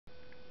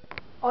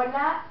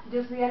Hola,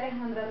 yo soy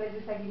Alejandra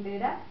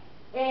Aguilera.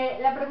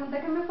 La pregunta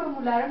que me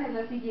formularon es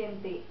la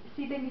siguiente: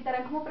 si te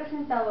invitaran como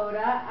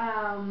presentadora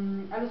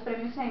a los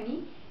premios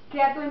Emmy,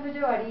 ¿qué atuendo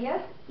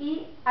llevarías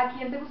y a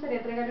quién te gustaría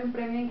entregarle un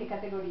premio y en qué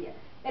categoría?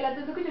 El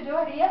atuendo que yo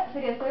llevaría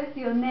sería este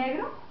vestido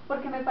negro,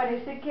 porque me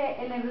parece que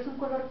el negro es un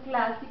color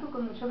clásico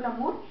con mucho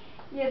glamour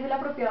y es el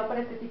apropiado para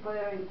este tipo de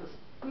eventos.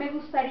 Me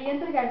gustaría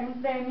entregarle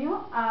un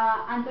premio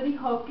a Anthony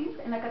Hopkins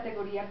en la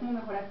categoría como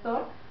mejor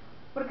actor,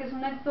 porque es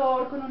un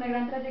actor con una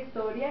gran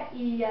trayectoria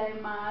y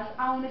además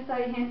aún está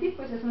vigente y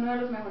pues es uno de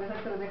los mejores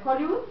actores de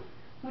Hollywood.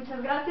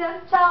 Muchas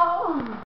gracias, chao.